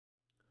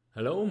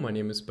Hello, my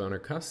name is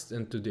Bernard Kast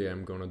and today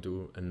I'm gonna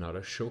do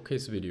another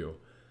showcase video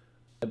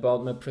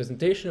about my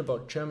presentation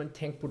about German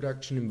tank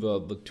production in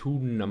World War II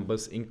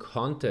numbers in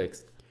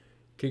context.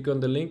 Click on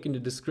the link in the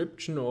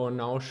description or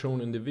now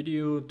shown in the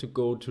video to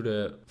go to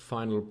the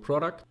final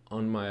product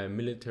on my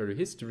military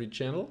history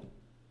channel.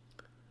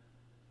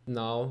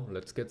 Now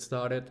let's get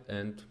started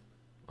and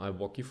I'll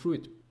walk you through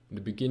it. In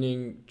the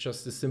beginning,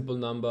 just a simple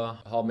number,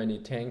 how many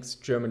tanks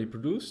Germany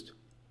produced.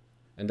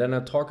 And then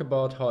I'll talk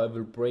about how I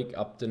will break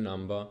up the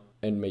number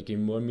and make it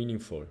more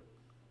meaningful.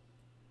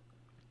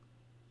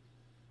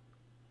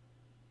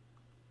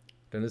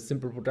 Then a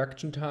simple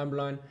production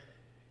timeline.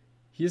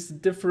 Here's the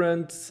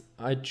difference.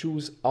 I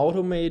choose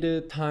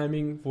automated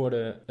timing for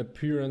the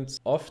appearance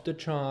of the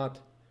chart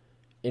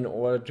in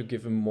order to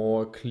give a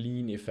more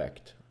clean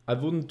effect. I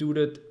wouldn't do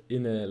that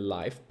in a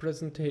live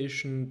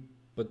presentation,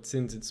 but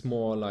since it's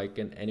more like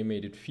an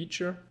animated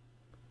feature,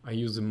 I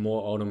use a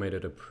more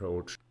automated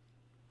approach.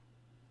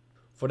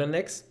 For the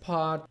next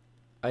part,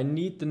 I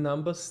need the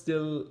numbers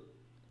still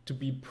to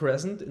be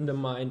present in the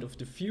mind of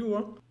the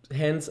viewer.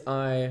 Hence,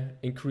 I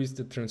increase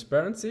the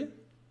transparency.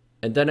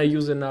 And then I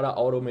use another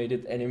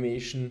automated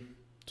animation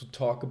to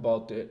talk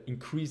about the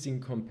increasing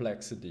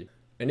complexity.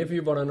 And if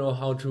you want to know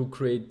how to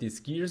create these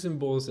gear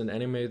symbols and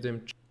animate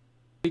them,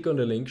 click on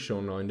the link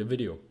shown now in the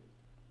video.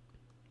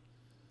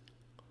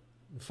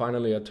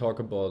 Finally, I talk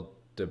about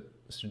the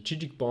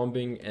strategic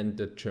bombing and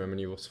that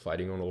Germany was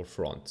fighting on all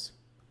fronts.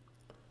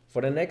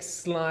 For the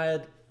next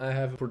slide, I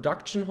have a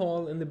production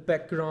hall in the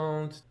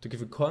background to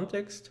give a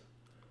context,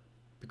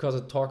 because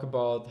I talk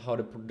about how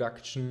the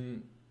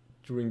production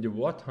during the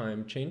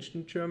wartime changed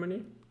in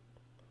Germany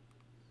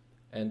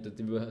and that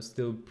they were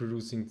still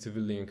producing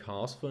civilian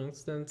cars, for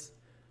instance,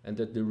 and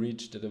that they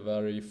reached at a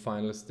very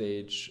final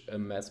stage a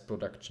mass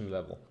production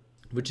level,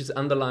 which is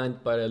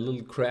underlined by a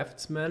little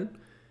craftsman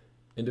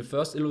in the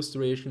first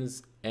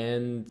illustrations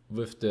and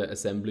with the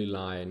assembly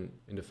line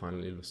in the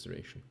final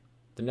illustration.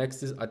 The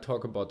next is I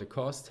talk about the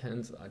cost,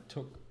 hence I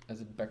took as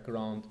a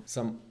background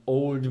some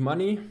old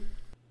money.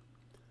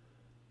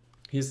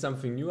 Here's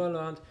something new I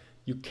learned.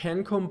 You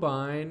can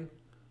combine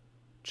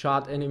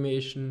chart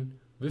animation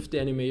with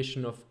the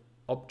animation of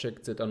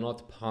objects that are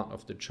not part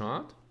of the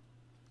chart.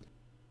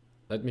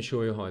 Let me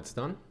show you how it's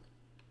done.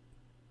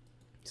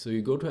 So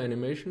you go to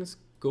animations,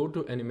 go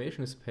to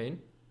animations pane,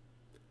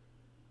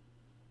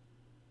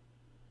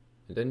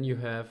 and then you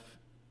have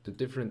the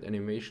different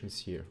animations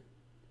here.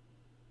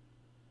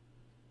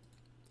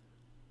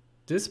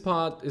 This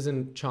part is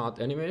in chart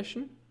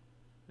animation,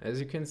 as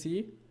you can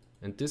see,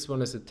 and this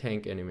one is a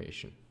tank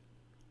animation.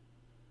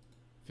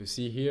 If you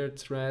see here,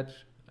 it's red,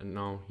 and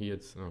now here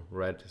it's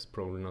red is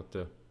probably not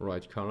the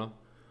right color,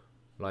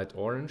 light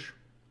orange.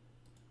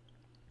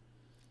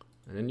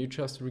 And then you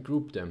just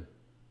regroup them.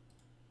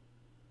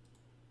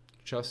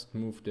 Just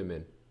move them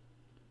in.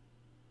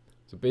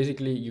 So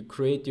basically you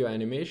create your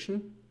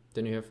animation,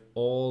 then you have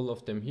all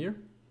of them here.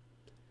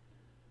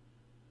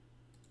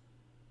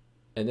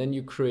 And then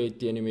you create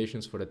the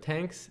animations for the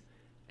tanks,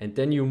 and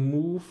then you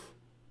move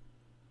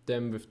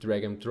them with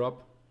drag and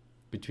drop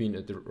between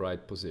the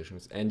right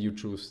positions, and you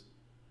choose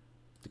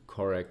the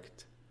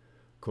correct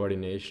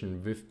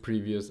coordination with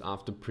previous,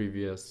 after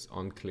previous,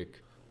 on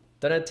click.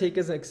 Then I take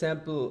as an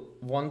example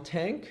one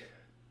tank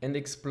and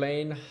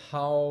explain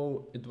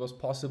how it was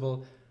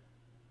possible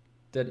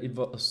that it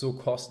was so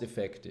cost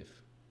effective.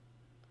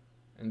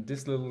 And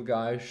this little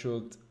guy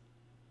should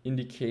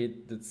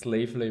indicate that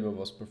slave labor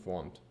was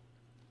performed.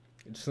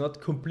 It's not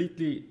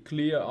completely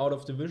clear out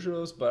of the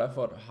visuals, but I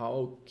thought,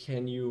 how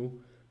can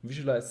you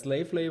visualize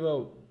slave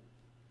labor?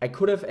 I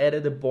could have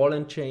added a ball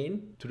and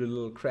chain to the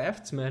little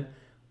craftsman,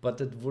 but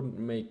that wouldn't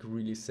make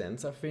really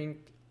sense, I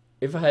think.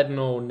 If I had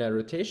no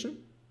narration,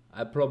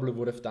 I probably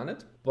would have done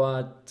it,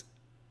 but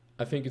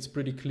I think it's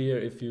pretty clear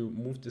if you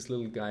move this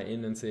little guy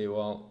in and say,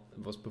 well,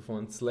 it was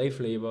performed slave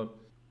labor.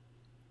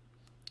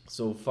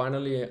 So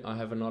finally, I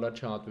have another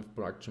chart with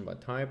production by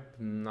type,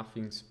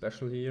 nothing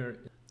special here.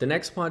 The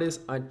next part is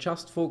I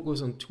just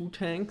focus on two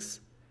tanks,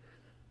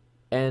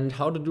 and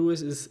how to do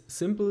this is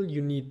simple.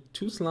 You need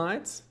two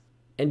slides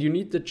and you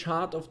need the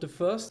chart of the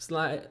first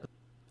slide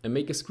and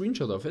make a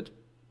screenshot of it.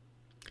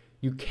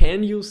 You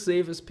can use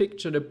save as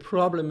picture. The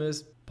problem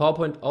is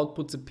PowerPoint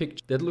outputs a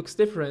picture that looks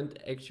different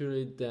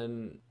actually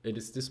than it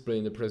is displayed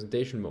in the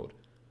presentation mode.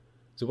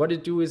 So what you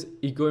do is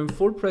you go in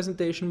full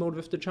presentation mode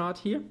with the chart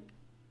here.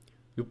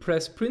 You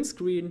press print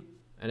screen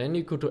and then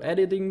you go to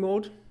editing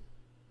mode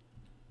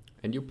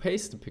and you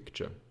paste the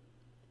picture.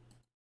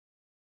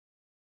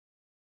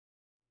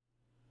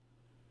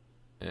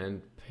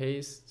 And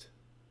paste,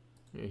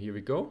 here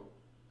we go.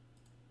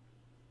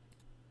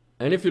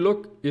 And if you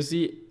look, you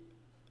see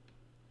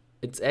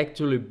it's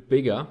actually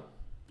bigger.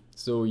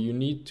 So you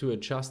need to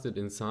adjust it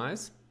in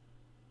size.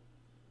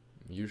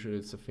 Usually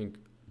it's I think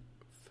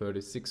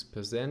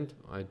 36%.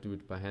 I do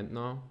it by hand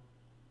now.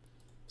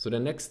 So the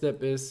next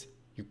step is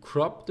you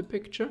crop the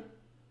picture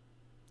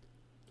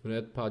to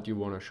that part you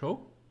want to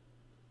show.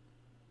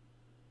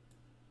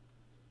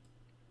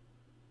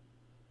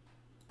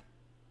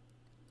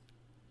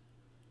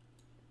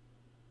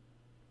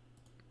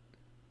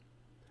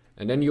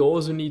 And then you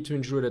also need to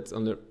ensure that's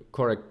on the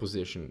correct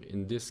position.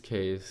 In this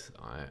case,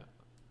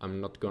 I'm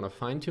not gonna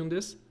fine tune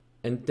this.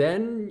 And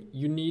then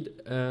you need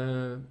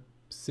a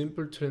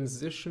simple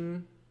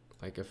transition,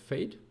 like a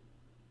fade.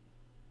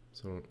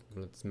 So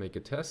let's make a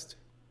test.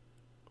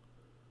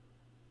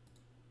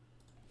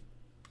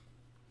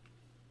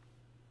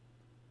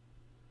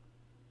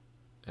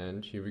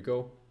 And here we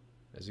go.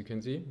 As you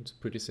can see, it's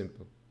pretty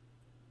simple.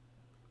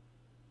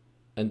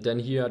 And then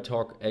here I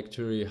talk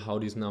actually how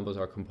these numbers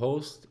are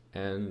composed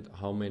and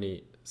how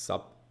many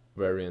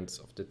sub-variants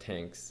of the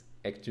tanks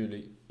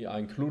actually are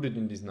included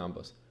in these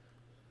numbers.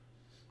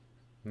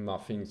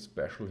 Nothing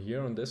special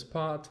here on this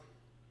part.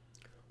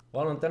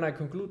 Well, and then I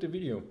conclude the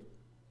video.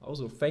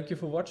 Also, thank you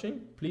for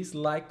watching. Please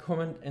like,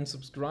 comment and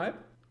subscribe.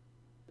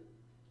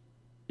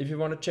 If you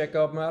want to check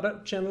out my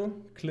other channel,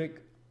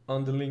 click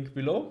on the link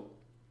below.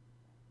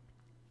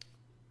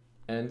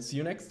 And see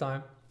you next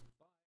time.